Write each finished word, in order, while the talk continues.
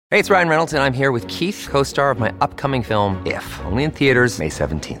Hey, it's Ryan Reynolds, and I'm here with Keith, co-star of my upcoming film, If, only in theaters May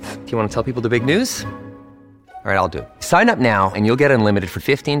 17th. Do you want to tell people the big news? All right, I'll do it. Sign up now and you'll get unlimited for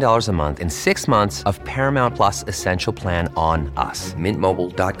 $15 a month and 6 months of Paramount Plus Essential Plan on us.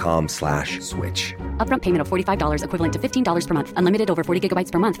 MintMobile.com/switch. Upfront payment of $45 equivalent to $15 per month. Unlimited over 40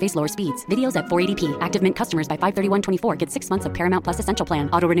 gigabytes per month. Face lower speeds. Videos at 480p. Active Mint customers by 531.24 get 6 months of Paramount Plus Essential Plan.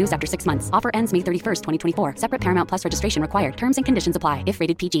 Auto renews after 6 months. Offer ends May 31st, 2024. Separate Paramount Plus registration required. Terms and conditions apply if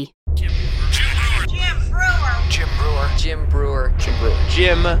rated PG. Jim Brewer.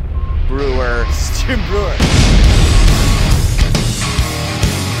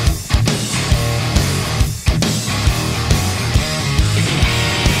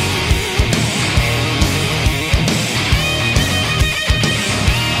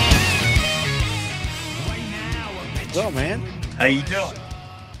 Hello, man. How you doing?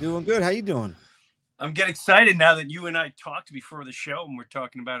 Doing good. How you doing? I'm getting excited now that you and I talked before the show and we're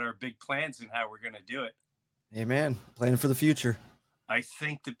talking about our big plans and how we're going to do it. Hey, man. Planning for the future. I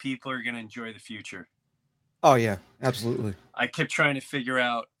think the people are going to enjoy the future. Oh, yeah. Absolutely. I kept trying to figure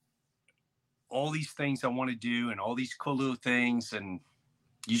out all these things I want to do and all these cool little things, and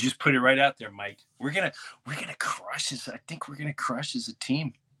you just put it right out there, Mike. We're gonna crush this. I think we're gonna crush as a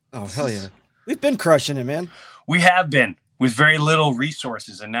team. Oh, hell yeah. We've been crushing it, man. We have been with very little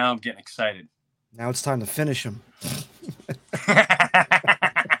resources, and now I'm getting excited. Now it's time to finish them.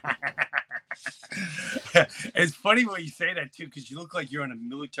 It's funny when you say that too, because you look like you're on a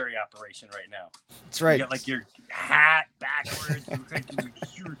military operation right now. That's right. You got like your hat backwards. You look like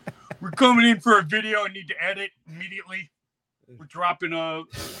we're coming in for a video and need to edit immediately. We're dropping a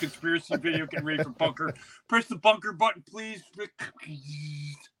conspiracy video, getting ready for bunker. Press the bunker button, please.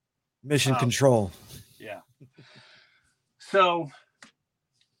 Mission control. Yeah. So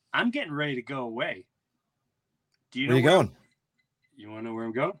I'm getting ready to go away. Do you know where you going? You want to know where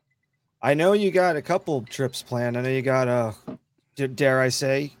I'm going? I know you got a couple trips planned. I know you got dare I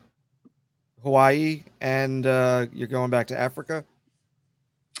say, Hawaii, and you're going back to Africa.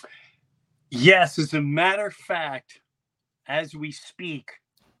 Yes, as a matter of fact, as we speak,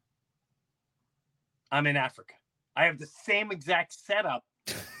 I'm in Africa. I have the same exact setup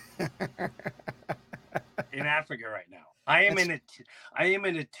in Africa right now. I am in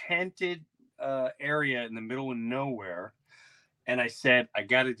a tented area in the middle of nowhere. And I said, I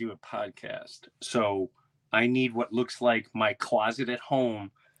got to do a podcast. So I need what looks like my closet at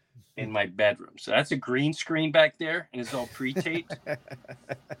home in my bedroom. So that's a green screen back there, and it's all pre-taped.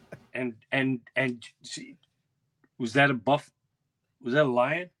 and see, was that a buff? Was that a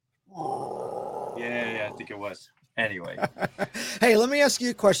lion? Yeah, I think it was. Anyway. Hey, let me ask you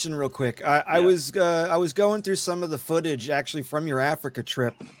a question real quick. I was going through some of the footage actually from your Africa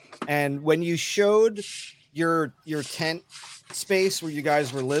trip, and when you showed your tent space where you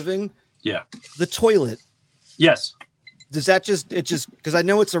guys were living, the toilet, yes, does that just because I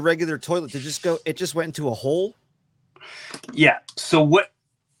know it's a regular toilet, it just went into a hole? Yeah. So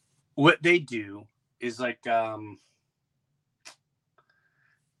what they do is like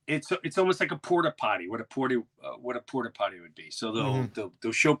it's almost like a porta potty, what a porta potty would be. So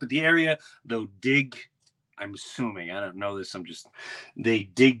they'll show up at the area, they'll dig, I'm assuming, I don't know this, they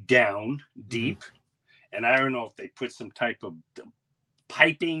dig down deep. And I don't know if they put some type of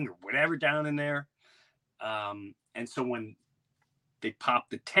piping or whatever down in there. And so when they pop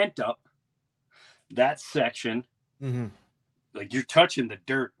the tent up, that section, like you're touching the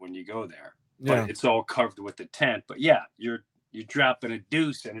dirt when you go there. But it's all covered with the tent. But yeah, you're dropping a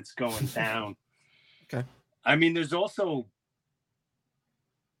deuce and it's going down. Okay. I mean, there's also...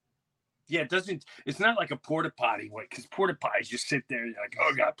 Yeah, it's not like a porta potty, because porta potties just sit there and you're like,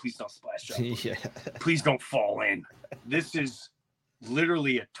 oh God, please don't splash up. Yeah. Please don't fall in. This is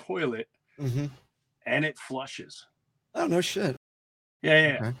literally a toilet and it flushes. Oh, no shit.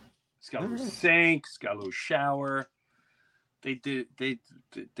 Yeah. Okay. It's got a little sink, it's got a little shower. They do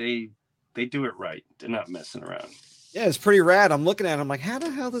it right. They're not messing around. Yeah, it's pretty rad. I'm looking at it, I'm like, how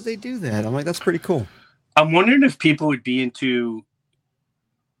the hell did they do that? I'm like, that's pretty cool. I'm wondering if people would be into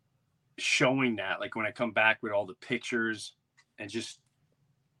showing that, like when I come back with all the pictures and just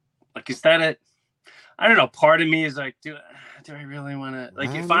like, is that it? I don't know. Part of me is like, do I really want to,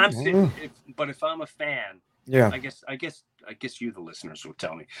 like, if I'm sitting, if I'm a fan, I guess you, the listeners, will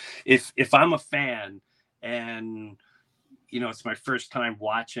tell me if I'm a fan and, it's my first time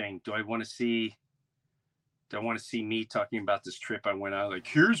watching, do I want to see me talking about this trip I went on? Like,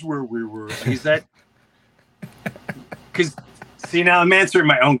 here's where we were. Like, is that, because see, now I'm answering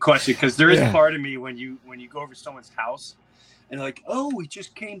my own question, because there is part of me when you go over someone's house and like, oh, we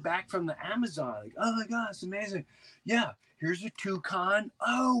just came back from the Amazon. Like, oh my God, it's amazing. Yeah, here's a toucan.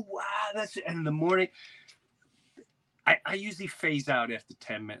 Oh wow, that's it. And in the morning, I usually phase out after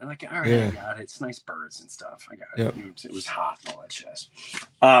 10 minutes. I'm like, all right, I got it. It's nice birds and stuff. I got it. Yep. It was hot and all that jazz.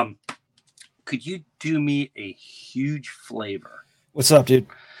 Could you do me a huge flavor? What's up, dude?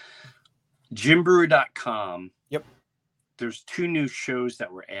 JimBrewer.com. Yep. There's 2 new shows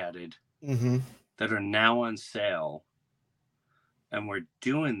that were added that are now on sale. And we're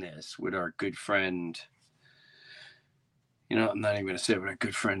doing this with our good friend, I'm not even going to say it, but our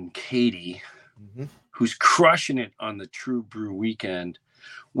good friend Katie, who's crushing it on the True Brew weekend.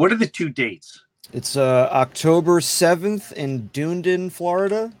 What are the 2 dates? It's October 7th in Dunedin,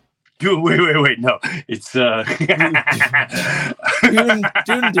 Florida. Wait. No, it's Dunedin.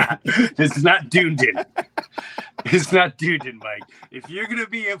 It's not Dunedin. It's not Dunedin, Mike. If you're gonna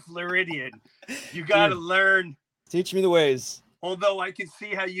be a Floridian, you gotta learn. Teach me the ways. Although I can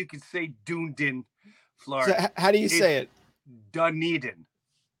see how you could say Dunedin, Florida. So how do you say it? Dunedin.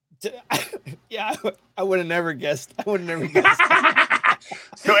 Yeah, I would have never guessed.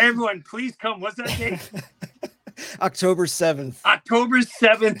 So everyone, please come. What's that date? October 7th. October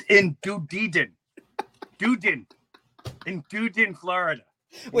 7th in Dunedin. In Dunedin, Florida.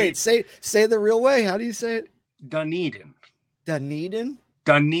 Wait, say the real way. How do you say it? Dunedin. Dunedin?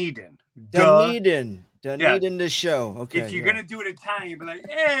 Dunedin. Dunedin. Dunedin the show. Okay. If you're gonna do it Italian, you'll be like,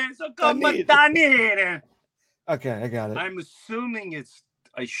 so come Dunedin. Okay, I got it. I'm assuming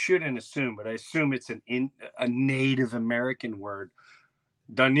I shouldn't assume, but I assume it's a Native American word.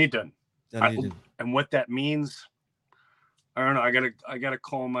 Dunedin. And what that means, I don't know. I gotta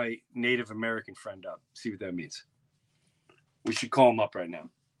call my Native American friend up, see what that means. We should call him up right now.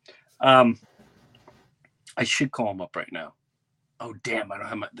 I should call him up right now. Oh damn! I don't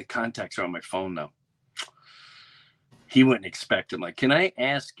have the contacts are on my phone now. He wouldn't expect it. Like, can I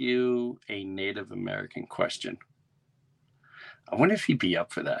ask you a Native American question? I wonder if he'd be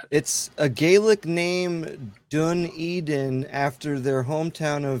up for that. It's a Gaelic name, Dunedin, after their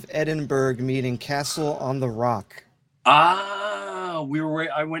hometown of Edinburgh, meaning Castle on the Rock. Ah,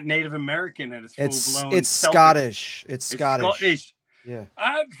 I went Native American, and it's full blown. It's Scottish. It's Scottish. Yeah.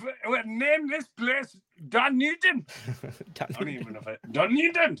 I would name this place Dunedin. I don't even know if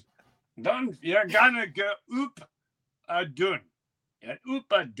Dunedin. You're gonna go oop a dun.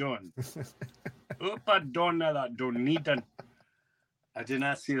 Oop a dun. Oop a dun that Dunedin. I did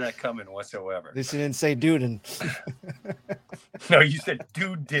not see that coming whatsoever. At least you didn't say Dunedin. No, you said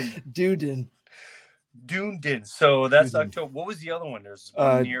Dunedin. Dunedin. So that's October. What was the other one? There's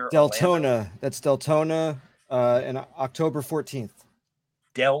one near Deltona. Orlando. That's Deltona, and October 14th.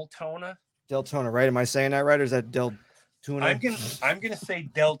 Deltona, right? Am I saying that right, or is that Deltona? I'm gonna say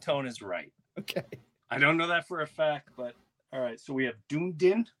Deltona is right. Okay. I don't know that for a fact, but all right. So we have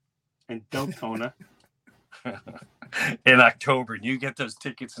Dunedin and Deltona in October. And you get those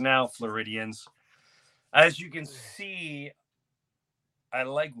tickets now, Floridians. As you can see, I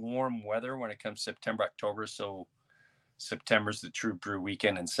like warm weather when it comes September, October. So September's the True Brew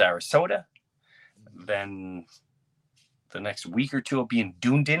weekend in Sarasota. Then the next week or two will be in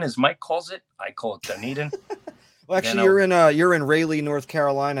Dunedin, as Mike calls it. I call it Dunedin. Well, actually, you're in Raleigh, North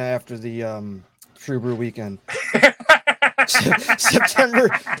Carolina after the True Brew weekend. September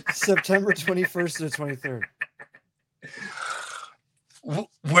 21st to the 23rd.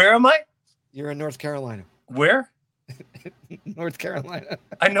 Where am I? You're in North Carolina. Where? North Carolina.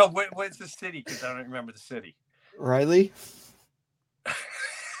 I know. What's the city? Because I don't remember the city. Riley.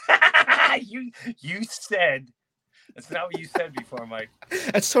 You said. That's not what you said before, Mike.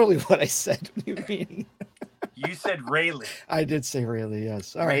 That's totally what I said. What do you mean? You said Raleigh. I did say Raleigh,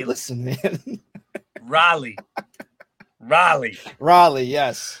 yes. All right, listen, man. Raleigh,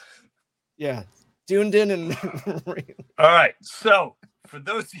 yes. Yeah. Dunedin and Raleigh. All right. So, for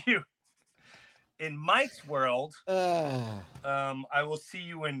those of you in Mike's world, I will see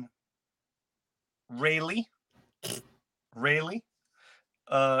you in Raleigh,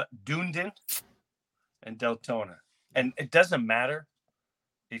 Dunedin, and Deltona. And it doesn't matter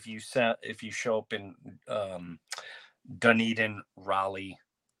if you show up in Dunedin, Raleigh,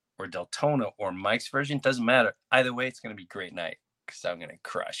 or Deltona, or Mike's version. Doesn't matter. Either way, it's going to be a great night because I'm going to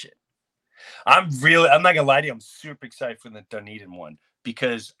crush it. I'm not going to lie to you. I'm super excited for the Dunedin one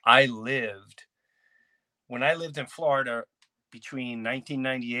because when I lived in Florida between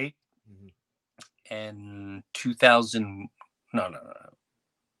 1998 and 2000.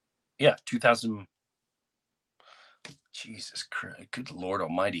 Yeah, 2000. Jesus Christ, good Lord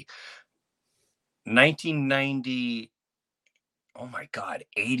Almighty. 1990. Oh my God,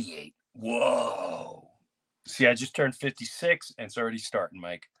 88. Whoa. See, I just turned 56 and it's already starting,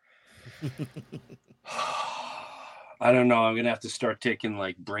 Mike. I don't know. I'm going to have to start taking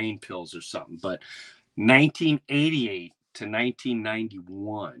like brain pills or something. But 1988 to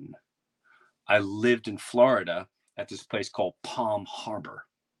 1991, I lived in Florida at this place called Palm Harbor.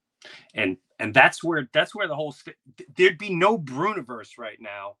 And that's where the whole there'd be no Breuniverse right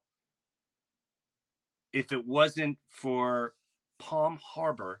now if it wasn't for Palm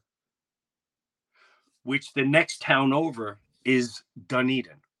Harbor, which the next town over is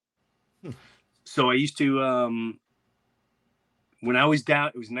Dunedin. So I used to when I was down,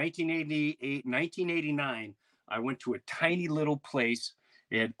 it was 1988, 1989, I went to a tiny little place.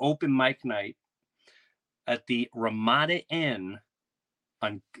 They had open mic night at the Ramada Inn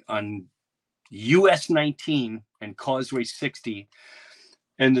on US 19 and Causeway 60.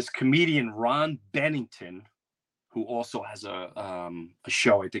 And this comedian, Ron Bennington, who also has a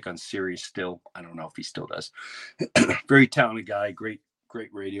show, I think, on Sirius still. I don't know if he still does. Very talented guy, great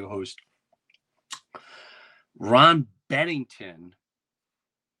radio host. Ron Bennington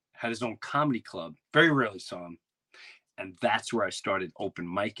had his own comedy club. Very rarely saw him. And that's where I started open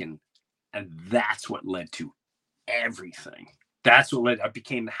micing. And that's what led to everything. That's what I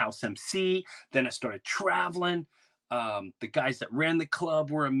became the house MC. Then I started traveling. The guys that ran the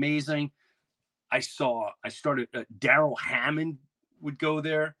club were amazing. I started, Daryl Hammond would go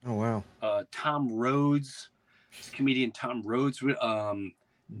there. Oh, wow. Tom Rhodes, comedian Tom Rhodes.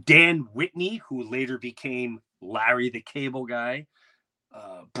 Dan Whitney, who later became Larry the Cable Guy.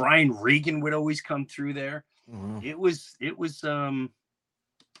 Brian Regan would always come through there. Oh, wow. It was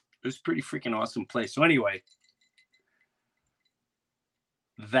pretty freaking awesome place. So anyway,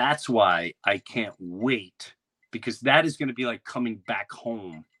 that's why I can't wait, because that is going to be like coming back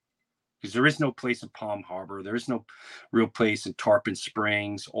home, because there is no place in Palm Harbor. There is no real place in Tarpon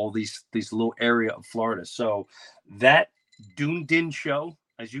Springs, all these little area of Florida. So that Dunedin show,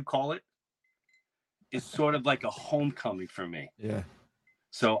 as you call it, is sort of like a homecoming for me. Yeah.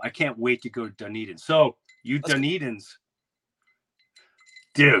 So I can't wait to go to Dunedin. So you Dunedins,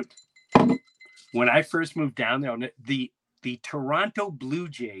 dude, when I first moved down there, the Toronto Blue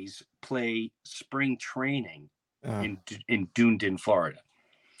Jays play spring training in Dunedin, Florida.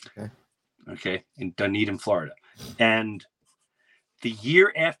 Okay, in Dunedin, Florida. And the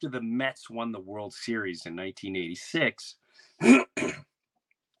year after the Mets won the World Series in 1986,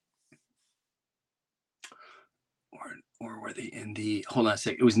 or were they in the, hold on a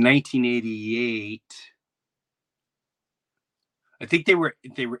second, it was 1988. I think they were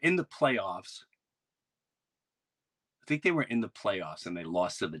in the playoffs. I think they were in the playoffs and they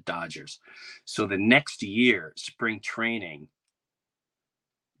lost to the Dodgers. So the next year, spring training,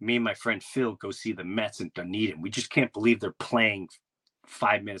 me and my friend Phil go see the Mets in Dunedin. We just can't believe they're playing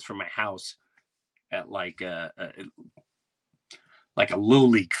 5 minutes from my house at like a low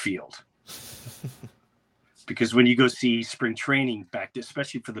league field. Because when you go see spring training back,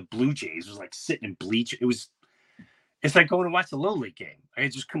 especially for the Blue Jays, it was like sitting in bleach. It's like going to watch the low league game. I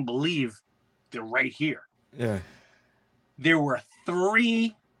just couldn't believe they're right here. Yeah. There were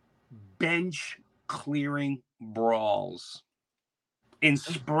 3 bench clearing brawls in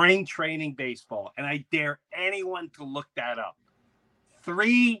spring training baseball. And I dare anyone to look that up.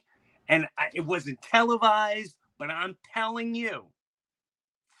 3, and it wasn't televised, but I'm telling you,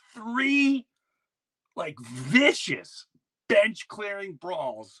 3 like vicious bench clearing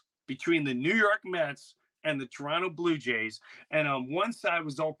brawls between the New York Mets and the Toronto Blue Jays. And on one side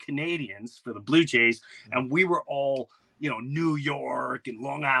was all Canadians for the Blue Jays, and we were all, New York and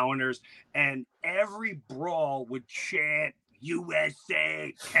Long Islanders, and every brawl would chant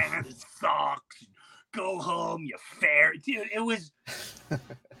USA, Canada sucks, go home, you fair. Dude, it was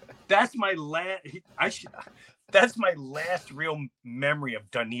that's my last real memory of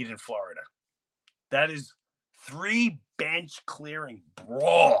Dunedin, Florida. That is 3 bench clearing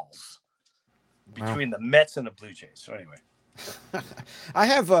brawls between the Mets and the Blue Jays. So anyway,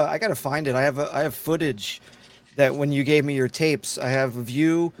 I gotta find it. I have footage that when you gave me your tapes, I have of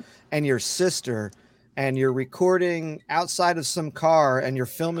you and your sister, and you're recording outside of some car, and you're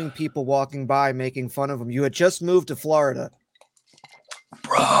filming people walking by, making fun of them. You had just moved to Florida,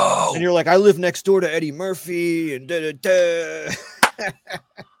 bro, and you're like, I live next door to Eddie Murphy, and da.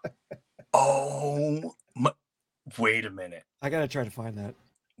 Oh, wait a minute. I gotta try to find that.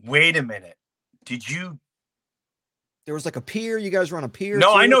 Wait a minute. Did you? There was like a pier. You guys were on a pier.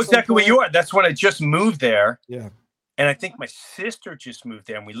 No, I know exactly where you are. That's when I just moved there. Yeah. And I think my sister just moved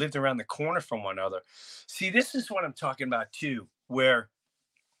there, and we lived around the corner from one another. See, this is what I'm talking about too, where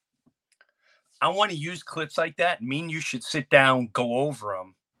I want to use clips like that. Me and you should sit down, go over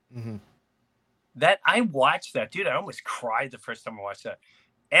them. Mm-hmm. That I watched that, dude. I almost cried the first time I watched that.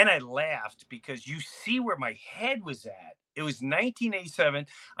 And I laughed because you see where my head was at. It was 1987.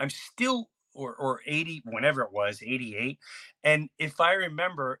 I'm still, or 80, whenever it was, 88. And if I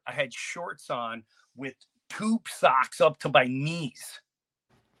remember, I had shorts on with tube socks up to my knees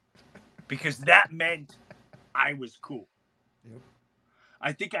because that meant I was cool. Yep.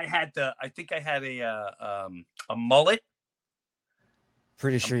 I think I had a mullet.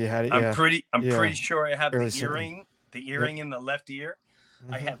 Pretty sure you had it. I'm Yeah. pretty sure I have Fairly the certain. earring in the left ear.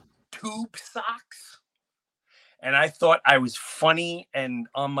 I Mhm. have tube socks. And I thought I was funny and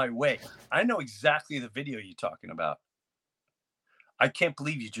on my way. I know exactly the video you're talking about. I can't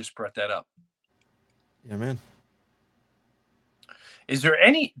believe you just brought that up. Yeah, man. Is there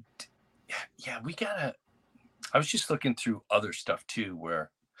any? Yeah, I was just looking through other stuff too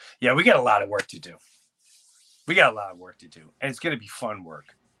where, yeah, we got a lot of work to do. And it's going to be fun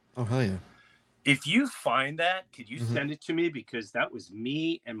work. Oh, hell yeah. If you find that, could you send it to me? Because that was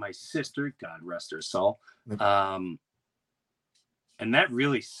me and my sister, God rest her soul. Yep. And that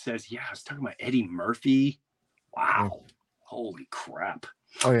really says, yeah, I was talking about Eddie Murphy. Wow. Yeah. Holy crap.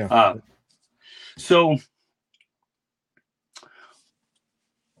 Oh, yeah. So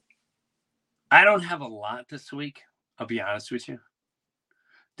I don't have a lot this week. I'll be honest with you.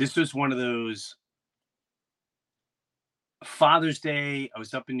 This was one of those Father's Day. I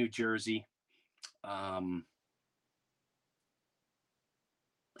was up in New Jersey. And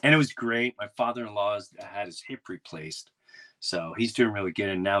it was great. My father-in-law had his hip replaced. So he's doing really good.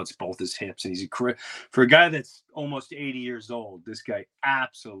 And now it's both his hips. And for a guy that's almost 80 years old, this guy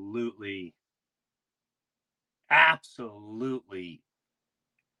absolutely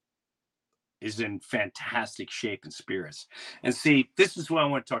is in fantastic shape and spirits. And see, this is what I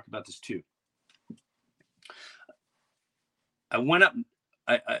want to talk about this too. I went up,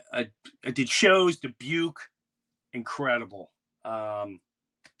 I did shows, Dubuque, incredible.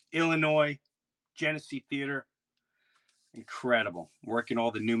 Illinois, Genesee Theater, incredible. Working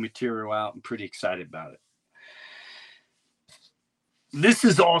all the new material out. I'm pretty excited about it. This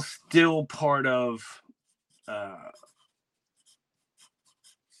is all still part of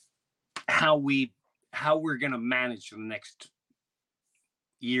how we're going to manage the next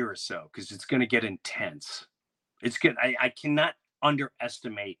year or so, because it's going to get intense. It's good. I cannot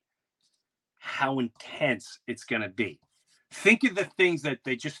underestimate how intense it's going to be. Think of the things that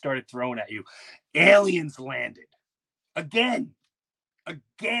they just started throwing at you. Aliens landed again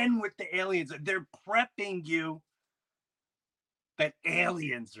with the aliens. They're prepping you that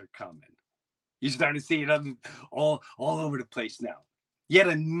aliens are coming. You're starting to see it all over the place now. You had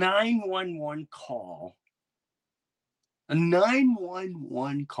a 911 call.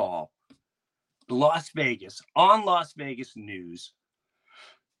 Las Vegas, on Las Vegas News.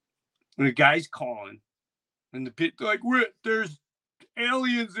 And the guy's calling, and the pit like, there's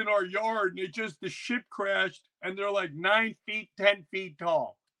aliens in our yard, and the ship crashed, and they're like 9 feet, 10 feet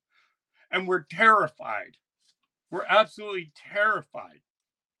tall, and we're terrified. We're absolutely terrified.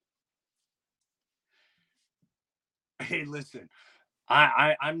 Hey, listen,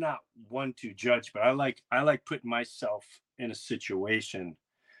 I'm not one to judge, but I like putting myself in a situation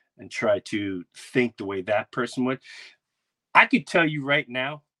and try to think the way that person would. I could tell you right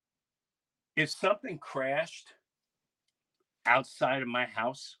now, if something crashed outside of my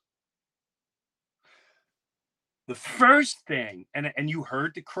house, the first thing, and you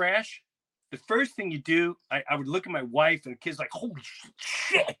heard the crash, the first thing you do, I would look at my wife and the kids like, holy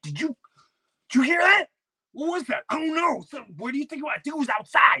shit, did you hear that? What was that? I don't know. Where do you think it was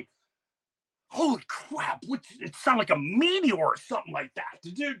outside? Holy crap, it sounded like a meteor or something like that.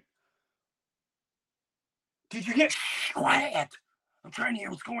 Did you get quiet? I'm trying to hear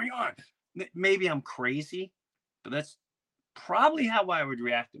what's going on. Maybe I'm crazy, but that's probably how I would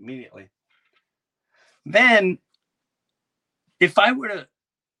react immediately. Then, if I were to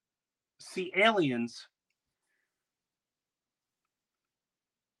see aliens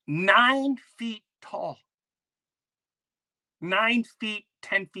 9 feet tall, 9 feet,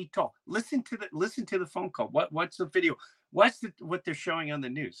 10 feet tall. Listen to the phone call. What's the video? What they're showing on the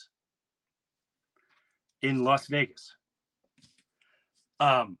news in Las Vegas?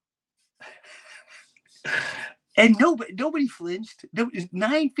 And nobody flinched.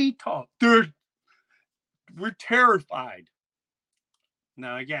 9 feet tall. We're terrified.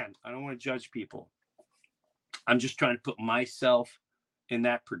 Now, again, I don't want to judge people. I'm just trying to put myself in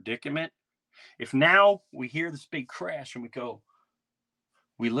that predicament. If now we hear this big crash and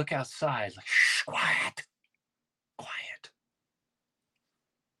we look outside, like, shh, quiet.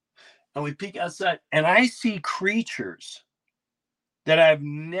 And we peek outside and I see creatures that I've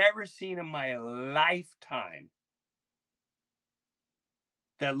never seen in my lifetime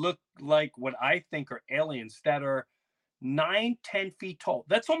that look like what I think are aliens that are 9-10 feet tall.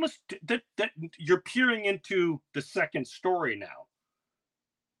 That's almost that you're peering into the second story now.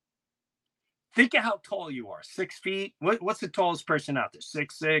 Think of how tall you are. 6 feet. What's the tallest person out there?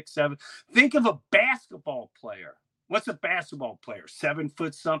 6'6", 7. Think of a basketball player. What's a basketball player? 7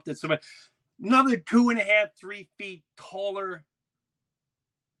 foot something. Another 2.5, 3 feet taller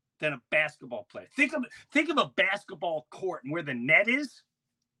than a basketball player. Think of a basketball court and where the net is.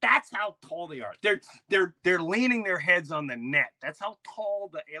 That's how tall they are. They're leaning their heads on the net. That's how tall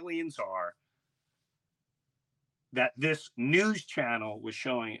the aliens are. That this news channel was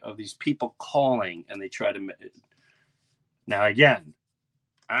showing of these people calling, and they try to. Now again,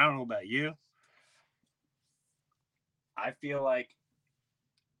 I don't know about you. I feel like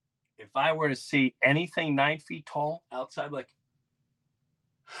if I were to see anything 9 feet tall outside, like,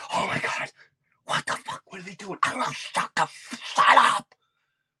 oh my God, what the fuck? What are they doing? I don't know. Shut up.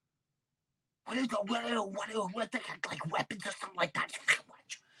 What they got, like weapons or something like that?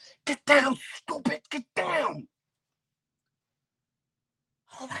 Get down, stupid. Get down.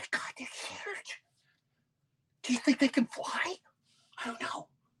 Oh my God, they're huge. Do you think they can fly? I don't know.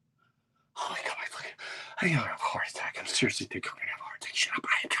 Oh my God, I think I'm gonna have a heart attack. I'm seriously thinking I'm gonna have a heart attack. Shut up,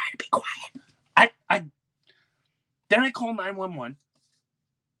 I am trying to be quiet. Then I call 911.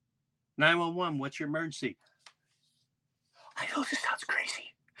 911, what's your emergency? I know this sounds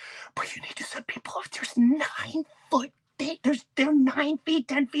crazy, but you need to send people up. There's 9 foot. They're 9 feet,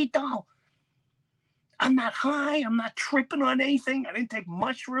 10 feet tall. I'm not high. I'm not tripping on anything. I didn't take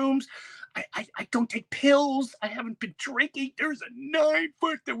mushrooms. I don't take pills. I haven't been drinking. There's a 9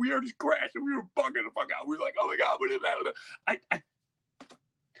 foot that we are just crashing. We were bugging the fuck out. We were like, oh my God, what is that?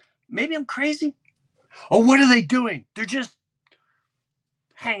 Maybe I'm crazy. Oh, what are they doing? They're just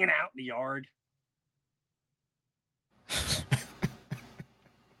hanging out in the yard.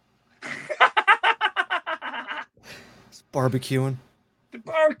 Barbecuing. They're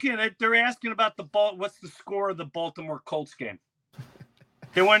barking. They're asking about the ball. What's the score of the Baltimore Colts game?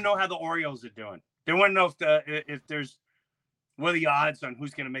 They want to know how the Orioles are doing. They want to know what are the odds on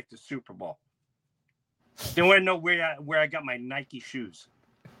who's going to make the Super Bowl. They want to know where I got my Nike shoes.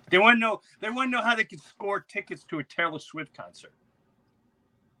 They want to know how they can score tickets to a Taylor Swift concert.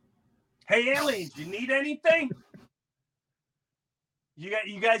 Hey, aliens, you need anything?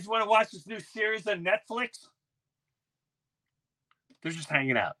 You guys want to watch this new series on Netflix? They're just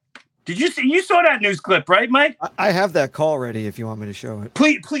hanging out. Did you saw that news clip, right, Mike? I have that call ready if you want me to show it.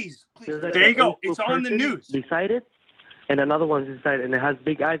 Please. There you go. It's on the news. Beside it, and another one's inside, and it has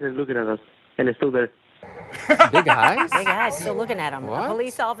big eyes and looking at us, and it's still there. Big eyes? Big eyes, still looking at him. What? A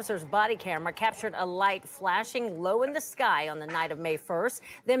police officer's body camera captured a light flashing low in the sky on the night of May 1st.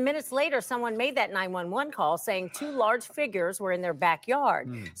 Then minutes later, someone made that 911 call saying 2 large figures were in their backyard.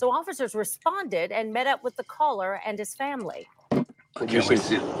 So officers responded and met up with the caller and his family. What did you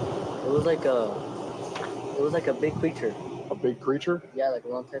see? It was like a big creature. A big creature? Yeah, like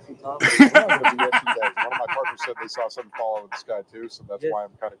around 10 feet tall. One of my partners said they saw something fall out of the sky too, so that's why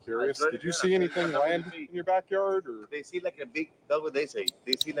I'm kind of curious. Did you see anything land in your backyard? Or they see like a big? That's what they say.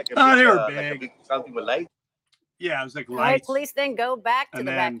 They see like a big, like a big something with light. Yeah, it was like lights. All right, police then go back to the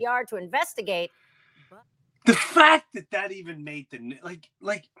backyard to investigate. The fact that even made the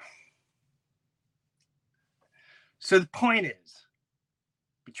like. So the point is,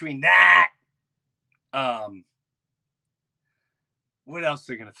 between that, what else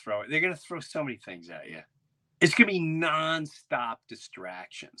they're gonna throw? They're gonna throw so many things at you. It's gonna be nonstop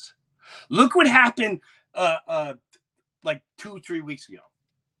distractions. Look what happened like 2-3 weeks ago.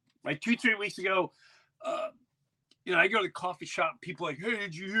 Like 2-3 weeks ago, I go to the coffee shop, people are like, hey,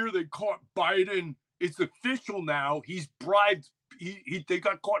 did you hear they caught Biden? It's official now. He's bribed. They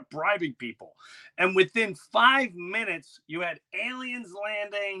got caught bribing people. And within 5 minutes, you had aliens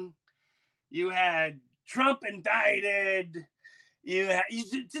landing. You had Trump indicted. You're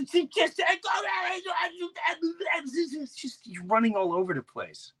running all over the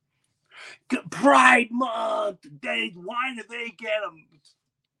place. Pride Month. Why do they get them?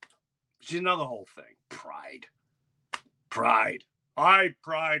 It's another whole thing. Pride. I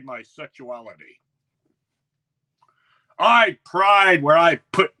pride my sexuality. I pride where I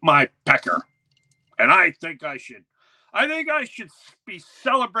put my pecker. And I think I should be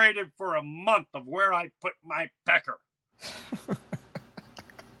celebrated for a month of where I put my pecker.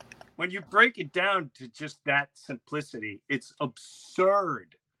 When you break it down to just that simplicity, it's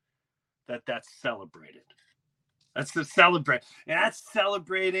absurd that that's celebrated. That's the celebrate. And that's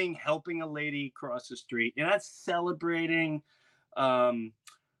celebrating helping a lady cross the street. And that's celebrating um,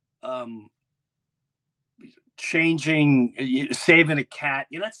 um, saving a cat.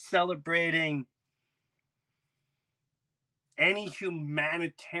 You're not celebrating any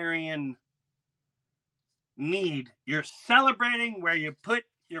humanitarian need. You're celebrating where you put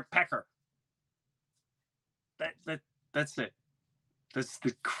your pecker. That's it. That's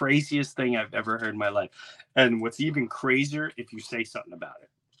the craziest thing I've ever heard in my life. And what's even crazier if you say something about it.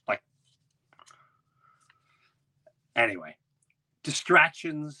 Like, anyway,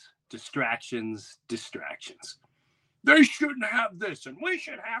 distractions. They shouldn't have this, and we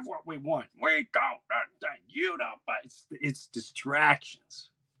should have what we want. We don't. You don't. But it's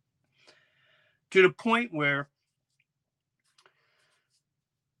distractions. To the point where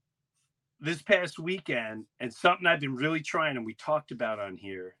this past weekend, and something I've been really trying, and we talked about on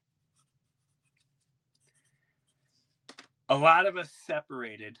here, a lot of us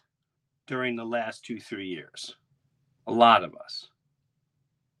separated during the last 2-3 years. A lot of us,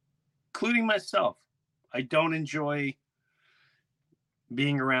 including myself. I don't enjoy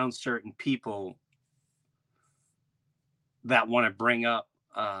being around certain people that want to bring up,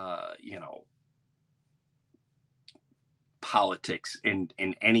 politics in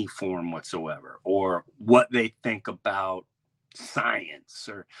any form whatsoever, or what they think about science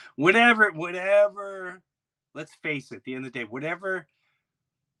or whatever. Let's face it, at the end of the day, whatever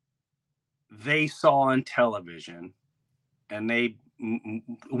they saw on television, and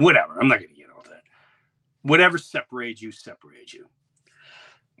whatever, I'm not going to get into that. Whatever separates you.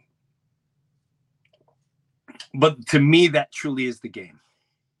 But to me, that truly is the game.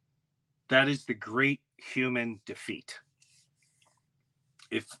 That is the great human defeat.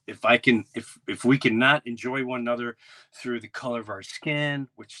 If we cannot enjoy one another through the color of our skin,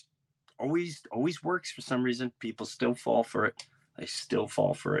 which always works for some reason, people still fall for it. They still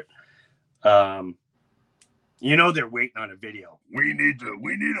fall for it. They're waiting on a video. We need a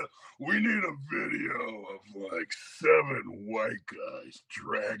video of like 7 white guys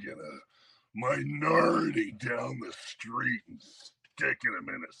dragging a minority down the street and sticking him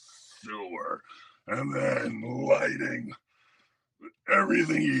in a sewer, and then lighting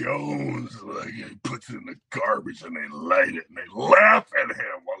everything he owns, like he puts it in the garbage, and they light it, and they laugh at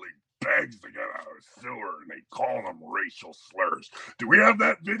him while he begs to get out of the sewer, and they call him racial slurs. Do we have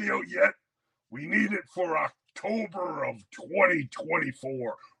that video yet? We need it for October of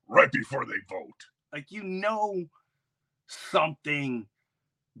 2024, right before they vote. Like, something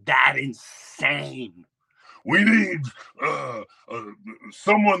that insane. We need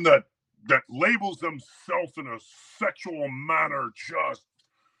someone that labels themselves in a sexual manner just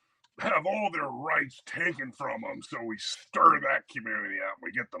have all their rights taken from them. So we stir that community up.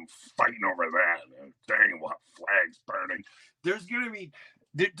 We get them fighting over that. And dang, what flags burning. There's gonna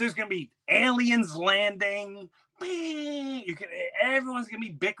be aliens landing. Everyone's gonna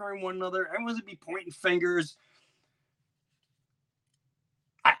be bickering one another. Everyone's gonna be pointing fingers.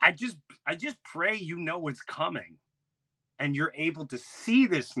 I just pray what's coming, and you're able to see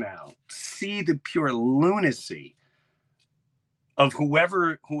this now. See the pure lunacy of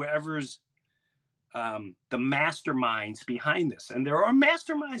whoever's the masterminds behind this, and there are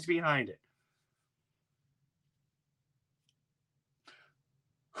masterminds behind it.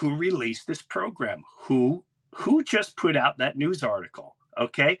 Who released this program? Who just put out that news article?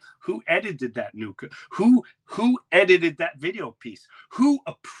 Okay, who edited that who edited that video piece? Who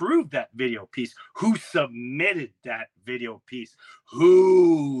approved that video piece? Who submitted that video piece?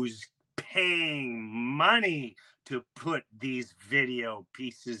 Who's paying money to put these video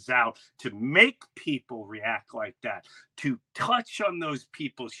pieces out, to make people react like that, to touch on those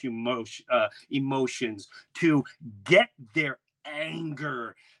people's emotions, to get their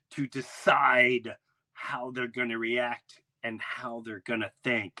anger, to decide how they're going to react and how they're going to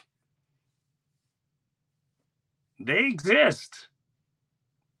think? They exist.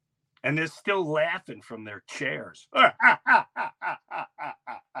 And they're still laughing from their chairs.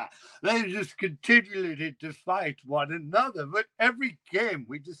 They just continually to fight one another, but every game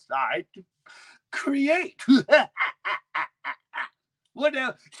we decide to create. What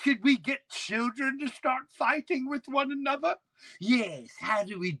else? Should we get children to start fighting with one another? Yes. How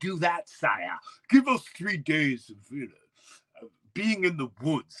do we do that, sire? Give us 3 days of being in the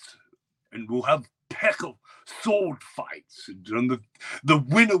woods, and we'll have peck of sword fights, and the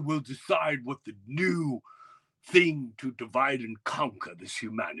winner will decide what the new thing to divide and conquer this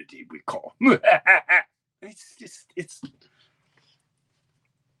humanity we call. It's at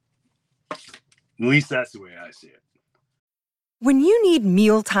least that's the way I see it. When you need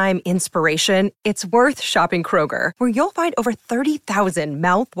mealtime inspiration, it's worth shopping Kroger, where you'll find over 30,000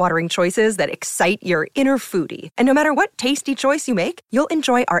 mouth-watering choices that excite your inner foodie. And no matter what tasty choice you make, you'll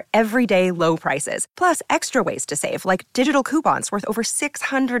enjoy our everyday low prices, plus extra ways to save, like digital coupons worth over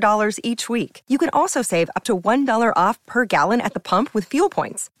 $600 each week. You can also save up to $1 off per gallon at the pump with fuel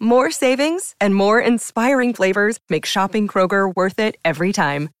points. More savings and more inspiring flavors make shopping Kroger worth it every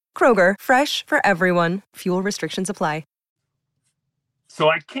time. Kroger, fresh for everyone. Fuel restrictions apply. So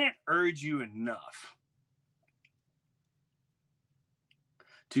I can't urge you enough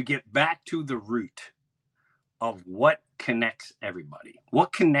to get back to the root of what connects everybody.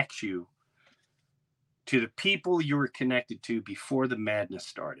 What connects you to the people you were connected to before the madness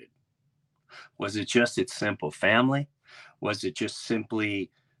started? Was it just its simple family? Was it just simply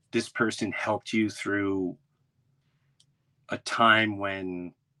this person helped you through a time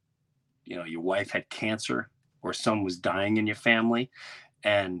when, you know, your wife had cancer or someone was dying in your family?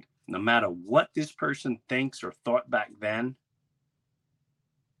 And no matter what this person thinks or thought back then,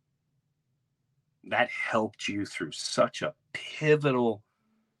 that helped you through such a pivotal,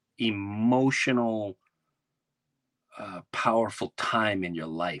 emotional, powerful time in your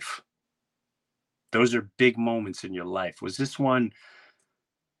life. Those are big moments in your life. Was this one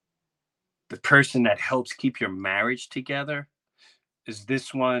the person that helps keep your marriage together? Is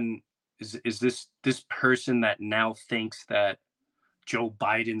this one, is this person that now thinks that Joe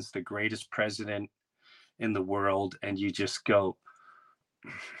Biden's the greatest president in the world, and you just go,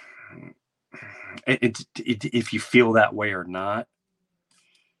 if you feel that way or not?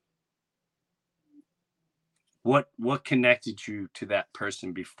 What connected you to that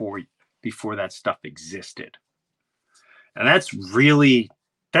person before that stuff existed? And that's really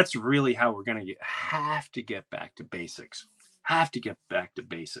how we're going to have to get back to basics.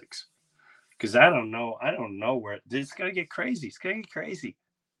 Because I don't know where it's going to get crazy. It's going to get crazy.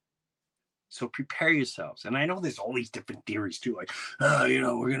 So prepare yourselves. And I know there's all these different theories too, like,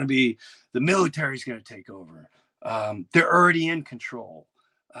 the military's going to take over. They're already in control.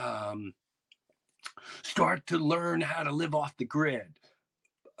 Start to learn how to live off the grid.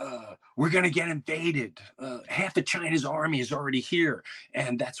 We're going to get invaded. Half of China's army is already here,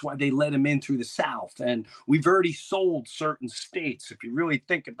 and that's why they let them in through the south. And we've already sold certain states. If you really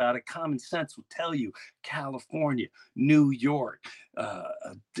think about it, common sense will tell you California, New York,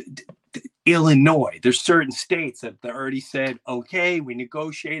 Illinois. There's certain states that they already said, okay, we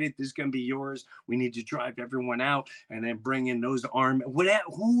negotiated. This is going to be yours. We need to drive everyone out and then bring in those army.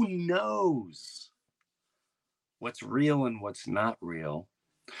 Who knows what's real and what's not real?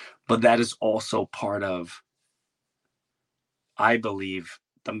 But that is also part of, I believe,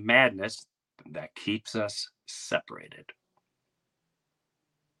 the madness that keeps us separated.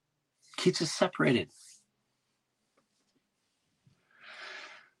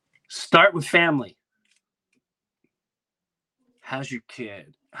 Start with family. How's your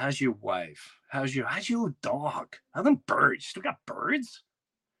kid? How's your wife? How's your dog? How them birds? You still got birds?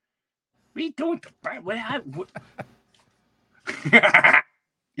 What are you doing with the bird?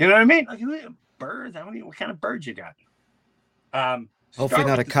 You know what I mean? Like, birds. What kind of birds you got? Hopefully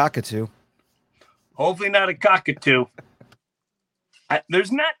not a cockatoo. Hopefully not a cockatoo. There's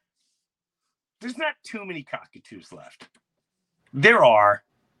not too many cockatoos left. There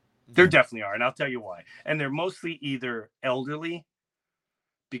definitely are, and I'll tell you why. And they're mostly either elderly,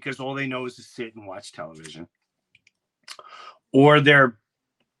 because all they know is to sit and watch television, or they're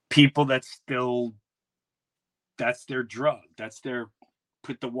people that's their drug. That's their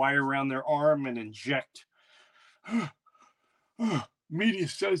put the wire around their arm and inject. Media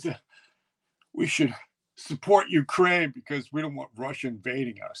says that we should support Ukraine because we don't want Russia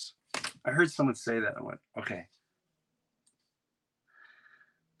invading us. I heard someone say that. I went, okay.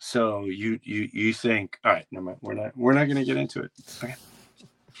 So you think, all right, never mind. We're not going to get into it. Okay.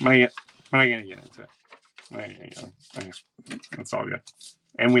 We're not going to get into it. That's all good.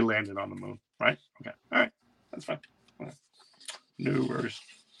 And we landed on the moon, right? Okay. All right. That's fine. Okay. No worries.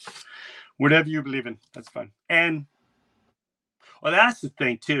 Whatever you believe in, that's fine. And well, that's the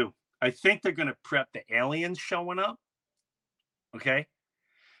thing too. I think they're going to prep the aliens showing up. Okay.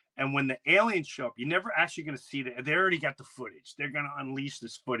 And when the aliens show up, you're never actually going to see that. They already got the footage. They're going to unleash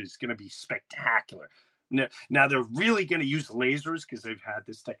this footage. It's going to be spectacular. Now they're really going to use lasers because they've had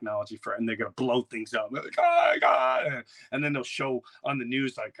this technology and they're going to blow things up. They're like, oh, God. And then they'll show on the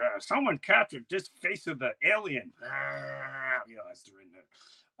news, like, someone captured this face of the alien. As they're in there.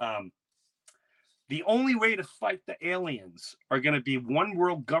 The only way to fight the aliens are going to be one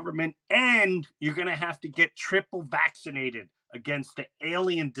world government, and you're going to have to get triple vaccinated against the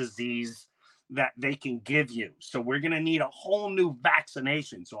alien disease that they can give you. So we're going to need a whole new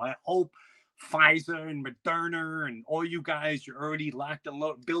vaccination. So I hope Pfizer and Moderna and all you guys, you're already locked and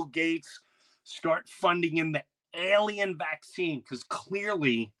loaded. Bill Gates, start funding in the alien vaccine, because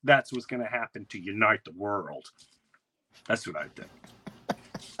clearly that's what's going to happen to unite the world. That's what I think.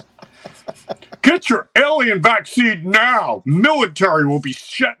 Get your alien vaccine now. Military will be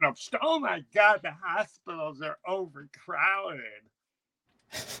shutting up. Oh my God, the hospitals are overcrowded.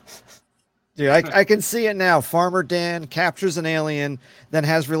 Dude, I can see it now. Farmer Dan captures an alien, then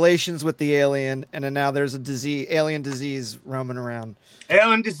has relations with the alien, and then now there's a alien disease roaming around.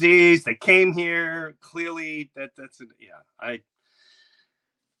 Alien disease. They came here. Clearly, that's it. Yeah.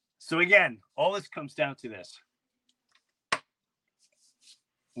 So again, all this comes down to this.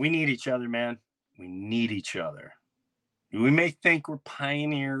 We need each other, man. We need each other. We may think we're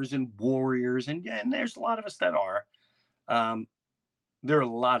pioneers and warriors, and there's a lot of us that are. There are a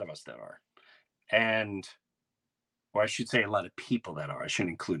lot of us that are. And, or I should say a lot of people that are. I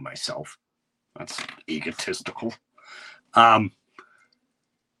shouldn't include myself. That's egotistical. But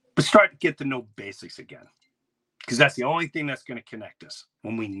start to get to know basics again. Because that's the only thing that's going to connect us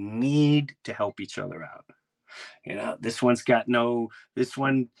when we need to help each other out. This one's got the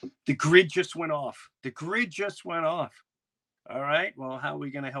grid just went off. The grid just went off. All right. Well, how are we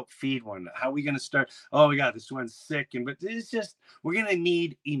going to help feed one? How are we going to start? Oh my God, this one's sick. But it's just, we're going to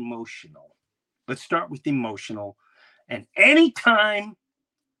need emotional. Let's start with emotional. And anytime,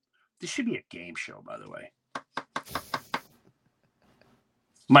 this should be a game show, by the way.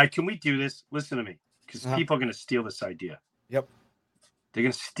 Mike, can we do this? Listen to me, because people are going to steal this idea. Yep. They're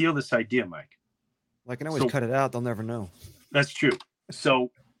going to steal this idea, Mike. I can always cut it out. They'll never know. That's true.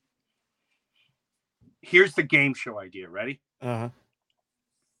 So here's the game show idea. Ready? Uh-huh.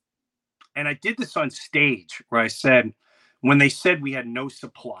 And I did this on stage where I said, when they said we had no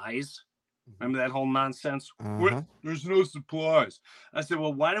supplies, remember that whole nonsense? Uh-huh. There's no supplies. I said,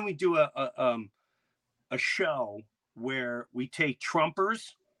 well, why don't we do a show where we take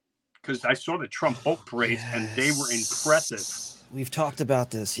Trumpers? Because I saw the Trump boat parades, and they were impressive. We've talked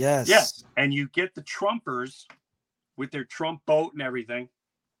about this, yes. Yes, and you get the Trumpers with their Trump boat and everything,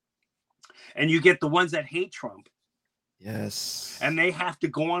 and you get the ones that hate Trump. Yes. And they have to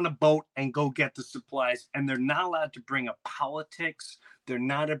go on a boat and go get the supplies, and they're not allowed to bring up politics. They're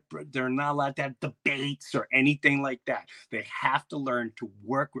not allowed to have debates or anything like that. They have to learn to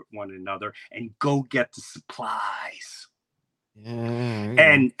work with one another and go get the supplies.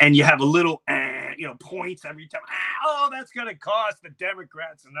 Yeah. And you have a little points every time. That's going to cost the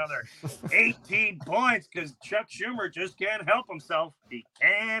Democrats another 18 points because Chuck Schumer just can't help himself. He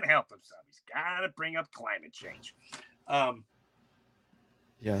can't help himself. He's got to bring up climate change.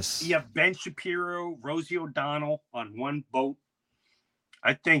 Yes. You have Ben Shapiro, Rosie O'Donnell on one boat.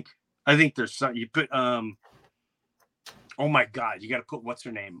 I think there's some. You put oh my God, you got to put what's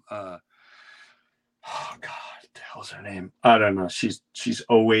her name? Oh God, what the hell's her name? I don't know. She's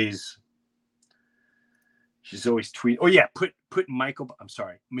always tweet. Oh yeah, put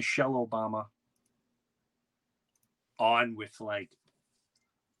Michelle Obama on with like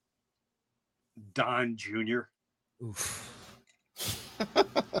Don Jr. Oof.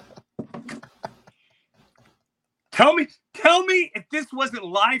 Tell me if this wasn't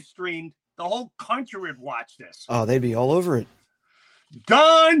live streamed, the whole country would watch this. Oh, they'd be all over it.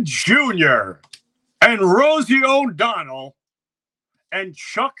 Don Jr. and Rosie O'Donnell and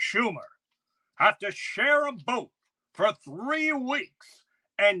Chuck Schumer have to share a boat for 3 weeks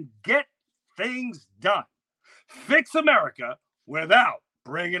and get things done. Fix America without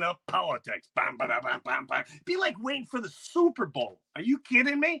bringing up politics. Bam, bam, bam, bam, bam. Be like waiting for the Super Bowl. Are you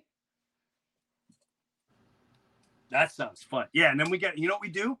kidding me? That sounds fun. Yeah, and then we got, what we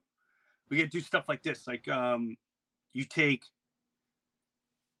do? We got to do stuff like this. Like, we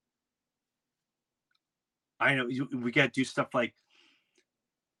got to do stuff like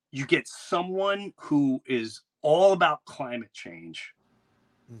you get someone who is all about climate change.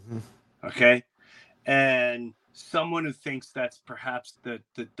 Mm-hmm. Okay. And someone who thinks that's perhaps the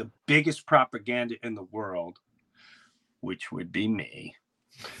biggest propaganda in the world, which would be me.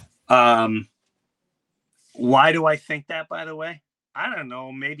 Why do I think that, by the way? I don't know.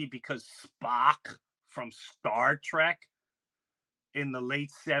 Maybe because Spock from Star Trek in the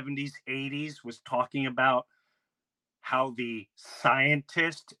late 70s, 80s was talking about how the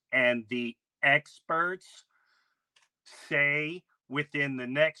scientists and the experts say within the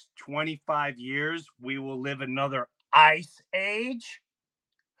next 25 years, we will live another ice age.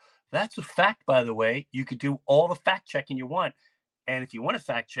 That's a fact, by the way. You could do all the fact checking you want. And if you want to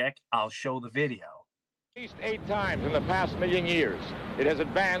fact check, I'll show the video. At least 8 times in the past million years, it has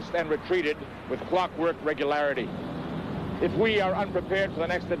advanced and retreated with clockwork regularity. If we are unprepared for the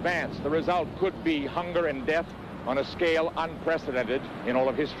next advance, the result could be hunger and death on a scale unprecedented in all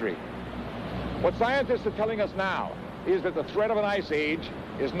of history. What scientists are telling us now is that the threat of an ice age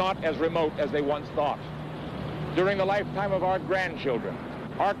is not as remote as they once thought. During the lifetime of our grandchildren,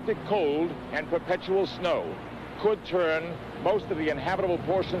 Arctic cold and perpetual snow could turn most of the inhabitable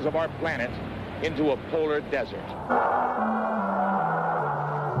portions of our planet into a polar desert.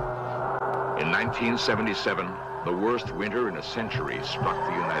 In 1977, the worst winter in a century struck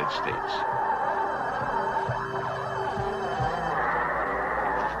the United States.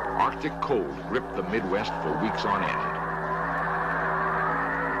 Arctic cold gripped the Midwest for weeks on end.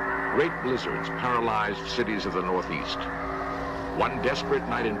 Great blizzards paralyzed cities of the Northeast. One desperate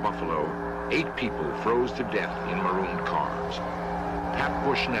night in Buffalo, 8 people froze to death in marooned cars. Pat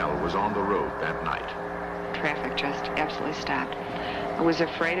Bushnell was on the road that night. Traffic just absolutely stopped. I was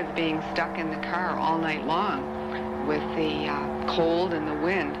afraid of being stuck in the car all night long with the cold and the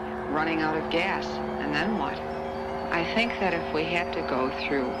wind, running out of gas. And then what? I think that if we had to go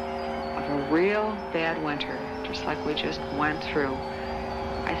through a real bad winter, just like we just went through,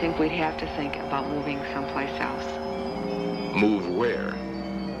 I think we'd have to think about moving someplace else. Move where?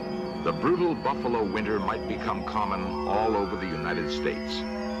 The brutal Buffalo winter might become common all over the United States.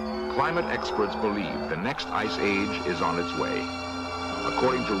 Climate experts believe the next ice age is on its way.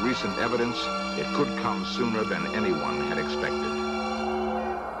 According to recent evidence, it could come sooner than anyone had expected.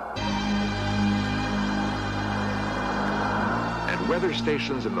 At weather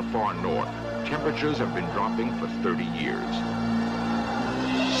stations in the far north, temperatures have been dropping for 30 years.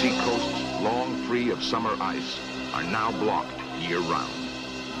 Seacoasts, long free of summer ice, are now blocked year-round.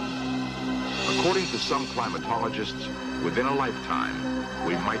 According to some climatologists, within a lifetime,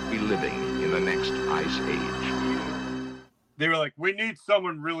 we might be living in the next ice age. They were like, we need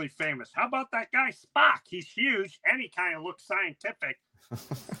someone really famous. How about that guy Spock? He's huge and he kind of looks scientific.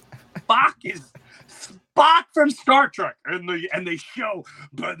 Spock is Spock from Star Trek. And they show,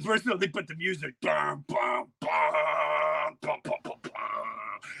 but first of all, they put the music, bum, bum, bum, bum, bum, bum, bum.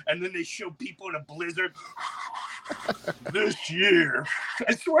 And then they show people in a blizzard. This year,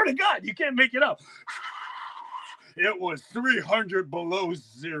 I swear to God, you can't make it up. It was 300 below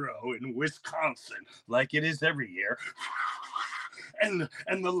zero in Wisconsin, like it is every year. And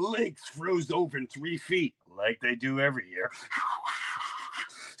the lakes froze over in 3 feet, like they do every year.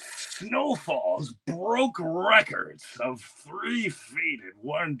 Snowfalls broke records of 3 feet in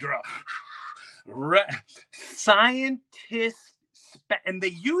one drop. Scientists, and they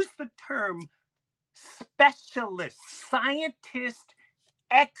use the term specialist, scientist,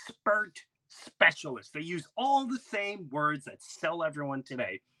 expert, specialist. They use all the same words that sell everyone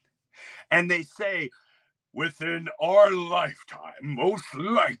today. And they say, within our lifetime, most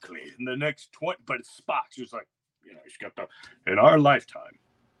likely in the next 20, but it's Spock's who's like, he's got the, in our lifetime,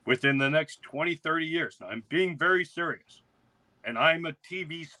 within the next 20, 30 years. Now, I'm being very serious. And I'm a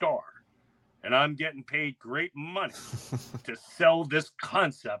TV star. And I'm getting paid great money to sell this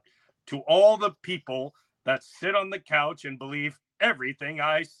concept to all the people that sit on the couch and believe everything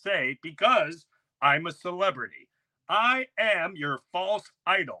I say because I'm a celebrity. I am your false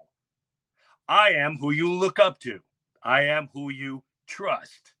idol. I am who you look up to. I am who you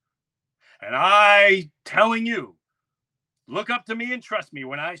trust. And I telling you, look up to me and trust me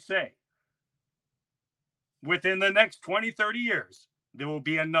when I say, within the next 20, 30 years, there will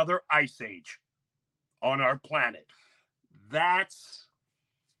be another ice age on our planet. That's...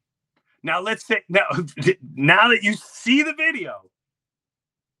 Now, let's say, now that you see the video,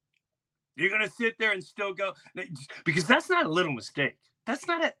 you're going to sit there and still go, because that's not a little mistake. That's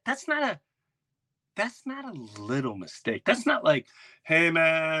not a little mistake. That's not like, hey,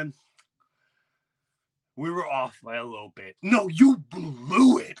 man, we were off by a little bit. No, you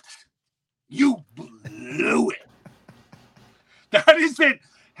blew it. You blew it. That isn't,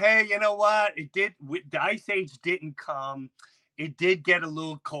 hey, you know what? The ice age didn't come. It did get a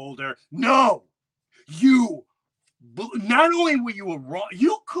little colder. No, not only were you wrong,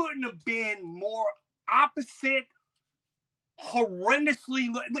 you couldn't have been more opposite,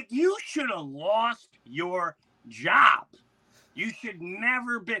 horrendously, like you should have lost your job. You should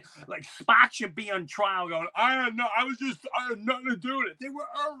never be, like Spock should be on trial going, I had nothing to do with it. They were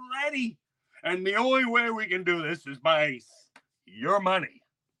already, and the only way we can do this is by your money.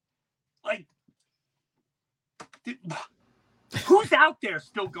 Like, who's out there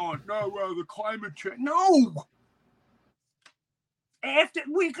still going, no, well, the climate change? No. After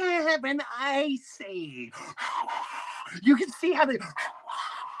we're going to have an ice age. You can see how they...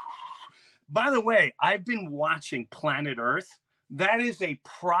 By the way, I've been watching Planet Earth. That is a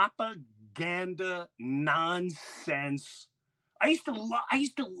propaganda nonsense. I used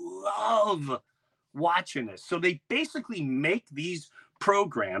to love watching this. So they basically make these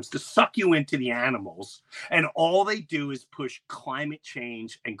programs to suck you into the animals, and all they do is push climate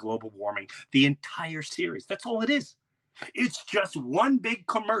change and global warming the entire series. That's all it is. It's just one big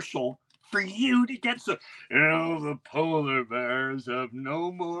commercial for you to get the polar bears have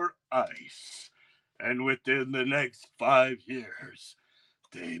no more ice, and within the next 5 years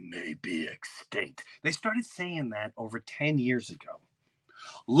they may be extinct. They started saying that over 10 years ago.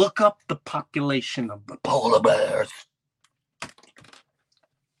 Look up the population of the polar bears.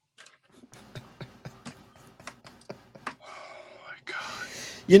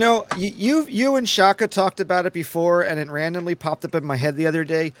 You know, you and Shaka talked about it before, and it randomly popped up in my head the other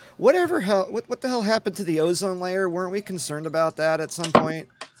day. What the hell happened to the ozone layer? Weren't we concerned about that at some point?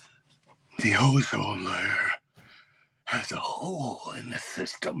 The ozone layer has a hole in the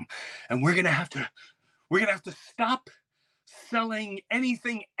system, and we're gonna have to stop selling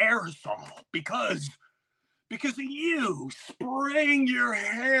anything aerosol because of you spraying your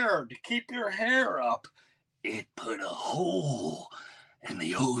hair to keep your hair up. It put a hole in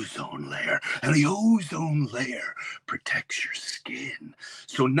the ozone layer, and the ozone layer protects your skin.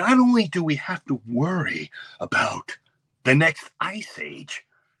 So not only do we have to worry about the next ice age,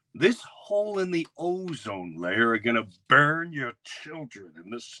 this hole in the ozone layer are going to burn your children in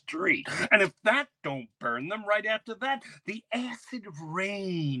the street. And if that don't burn them right after that, the acid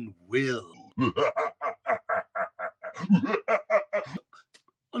rain will.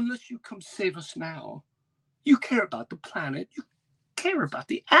 Unless you come save us now. You care about the planet. You care about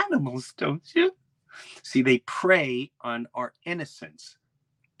the animals, don't you? See, they prey on our innocence.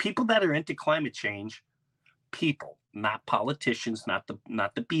 People that are into climate change, people, not politicians, not the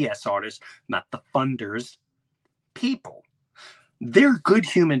BS artists, not the funders, people. They're good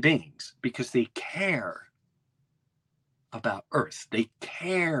human beings because they care about Earth. They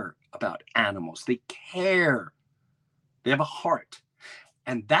care about animals. They care. They have a heart.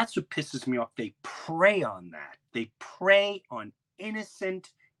 And that's what pisses me off. They prey on that. They prey on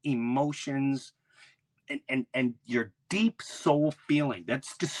innocent emotions and your deep soul feeling.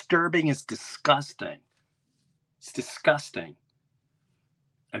 That's disturbing. It's disgusting. It's disgusting.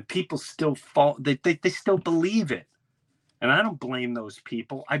 And people still fall. They still believe it. And I don't blame those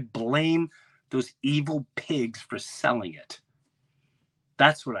people. I blame those evil pigs for selling it.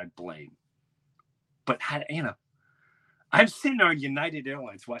 That's what I blame. But I'm sitting on United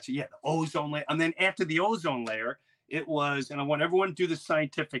Airlines watching, the ozone layer. And then after the ozone layer, it was, and I want everyone to do the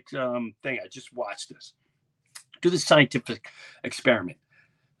scientific thing. I just watched this. Do the scientific experiment.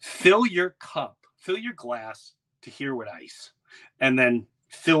 Fill your cup, fill your glass to here with ice, and then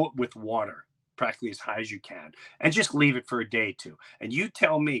fill it with water, practically as high as you can, and just leave it for a day or two. And you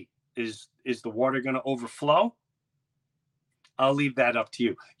tell me, is the water going to overflow? I'll leave that up to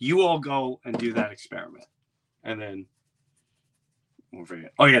you. You all go and do that experiment. And then,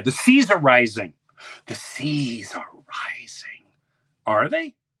 oh yeah, the seas are rising. The seas are rising. Are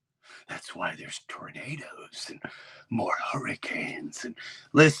they? That's why there's tornadoes and more hurricanes. And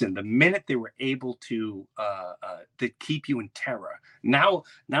listen, the minute they were able to keep you in terror, now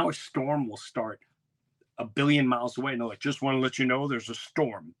a storm will start 1 billion miles away. No, I just want to let you know there's a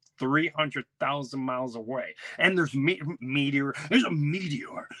storm 300,000 miles away, and there's There's a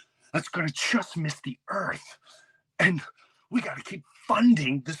meteor that's going to just miss the Earth, and we got to keep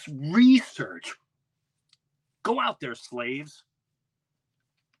funding this research. Go out there, slaves.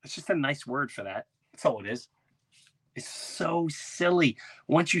 It's just a nice word for that. That's all it is. It's so silly.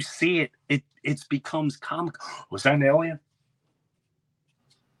 Once you see it, it becomes comic. Was that an alien?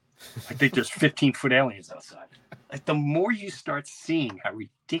 I think there's 15-foot aliens outside. Like, the more you start seeing how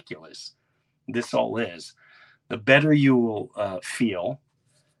ridiculous this all is, the better you will feel.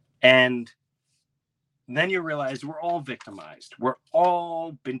 And then you realize we're all victimized. We're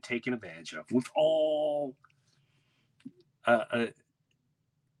all been taken advantage of. We've all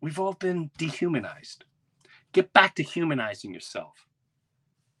been dehumanized. Get back to humanizing yourself.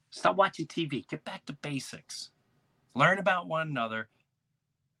 Stop watching TV. Get back to basics. Learn about one another.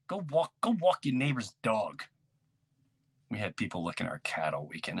 Go walk your neighbor's dog. We had people looking at our cat all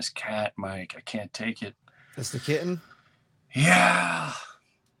weekend. This cat, Mike, I can't take it. That's the kitten? Yeah.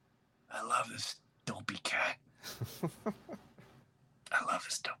 I love this dopey cat. I love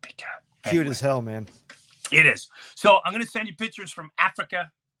this dopey cat. Cute as hell, man. It is. So I'm going to send you pictures from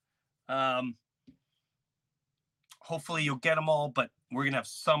Africa. Hopefully you'll get them all, but we're going to have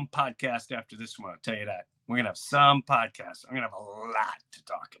some podcast after this one. I'll tell you that. We're going to have some podcasts. I'm going to have a lot to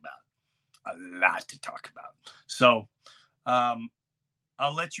talk about. a lot to talk about. So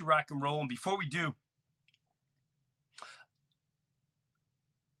I'll let you rock and roll. And before we do,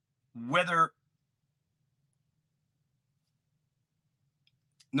 no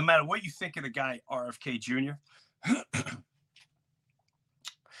matter what you think of the guy, RFK Jr.,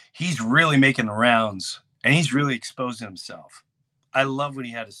 he's really making the rounds and he's really exposing himself. I love what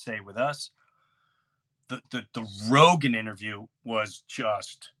he had to say with us. The Rogan interview was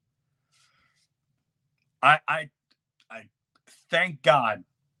just, I thank God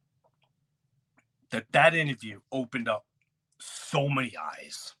that interview opened up so many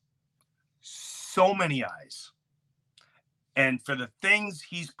eyes. And for the things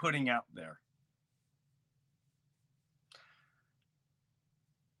he's putting out there,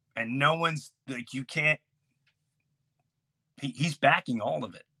 and no one's like, you can't, he's backing all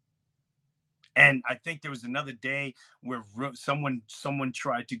of it. And I think there was another day where someone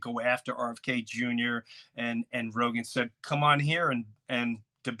tried to go after RFK Jr. and Rogan said, come on here and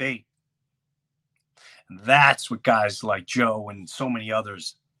debate. And that's what guys like Joe and so many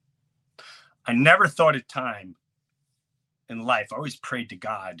others, I never thought at time in life, I always prayed to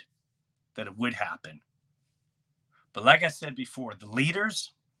God that it would happen. But like I said before, the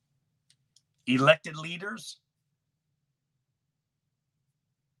leaders, elected leaders,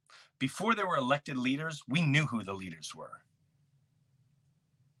 before there were elected leaders, we knew who the leaders were.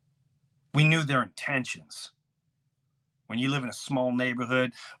 We knew their intentions. When you live in a small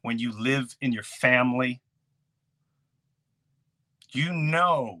neighborhood, when you live in your family, you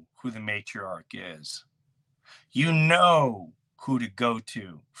know who the matriarch is. You know who to go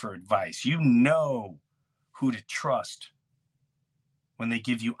to for advice. You know who to trust when they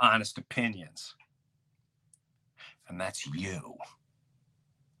give you honest opinions. And that's you.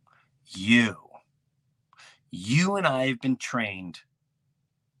 You and I have been trained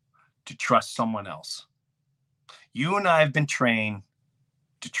to trust someone else. You and I have been trained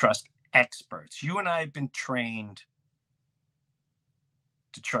to trust experts. You and I have been trained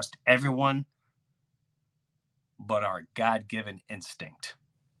to trust everyone but our God-given instinct.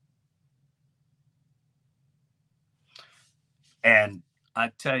 And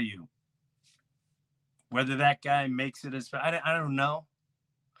I tell you, whether that guy makes it as I don't know.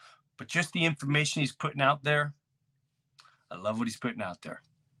 But just the information he's putting out there, I love what he's putting out there.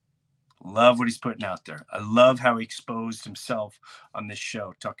 I love how he exposed himself on this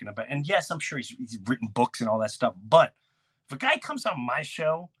show, talking about, and yes, I'm sure he's written books and all that stuff. But if a guy comes on my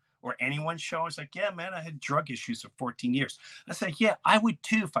show or anyone's show, it's like, yeah, man, I had drug issues for 14 years. I say, yeah, I would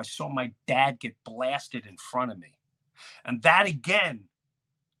too if I saw my dad get blasted in front of me. And that again,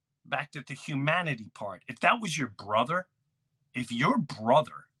 back to the humanity part. If that was your brother, if your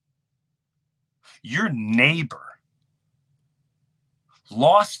brother, your neighbor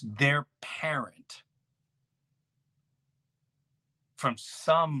lost their parent from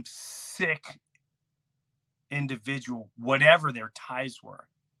some sick individual, whatever their ties were,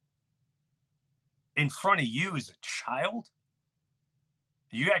 in front of you as a child,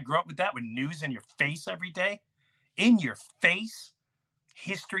 you got to grow up with that with news in your face every day, in your face,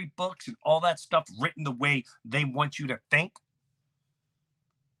 history books and all that stuff written the way they want you to think.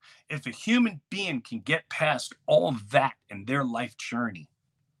 If a human being can get past all of that in their life journey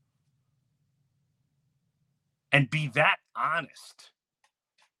and be that honest,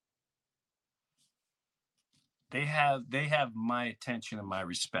 they have my attention and my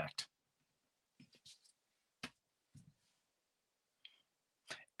respect.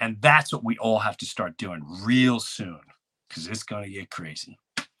 And that's what we all have to start doing real soon, because it's going to get crazy.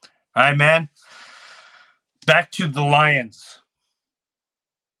 All right, man. Back to the Lions.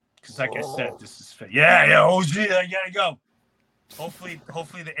 Because like I said, this is fit. Yeah. Oh, gee, I gotta go. Hopefully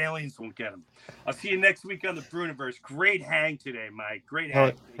the aliens won't get him. I'll see you next week on the Breuniverse. Great hang today, Mike. Great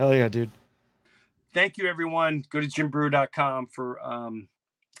hang. Hell yeah, dude. Thank you, everyone. Go to jimbrew.com for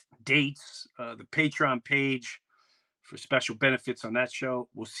dates, the Patreon page for special benefits on that show.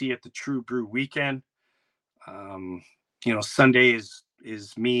 We'll see you at the True Brew weekend. Sunday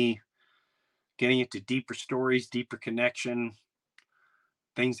is me getting into deeper stories, deeper connection,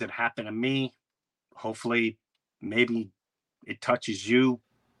 things that happen to me. Hopefully, maybe it touches you.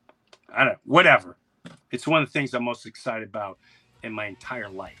 I don't know, whatever. It's one of the things I'm most excited about in my entire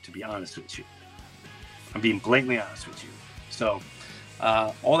life, to be honest with you. I'm being blatantly honest with you. So,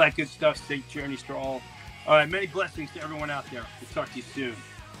 all that good stuff. Stay journey strong. All right, many blessings to everyone out there. We'll talk to you soon.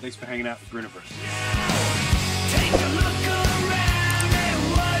 Thanks for hanging out with Breuniverse. Take a look around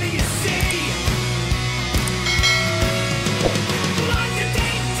and what do you see? Mark the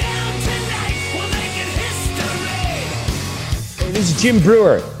date down tonight, we'll make it history. It's Jim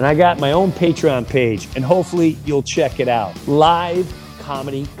Brewer, and I got my own Patreon page, and hopefully you'll check it out. Live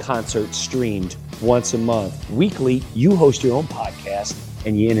comedy concert streamed once a month. Weekly, you host your own podcast,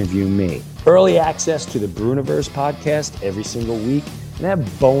 and you interview me. Early access to the Breuniverse podcast every single week, and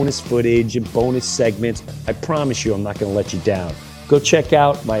have bonus footage and bonus segments. I promise you I'm not going to let you down. Go check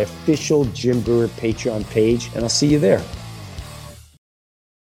out my official Jim Brewer Patreon page, and I'll see you there.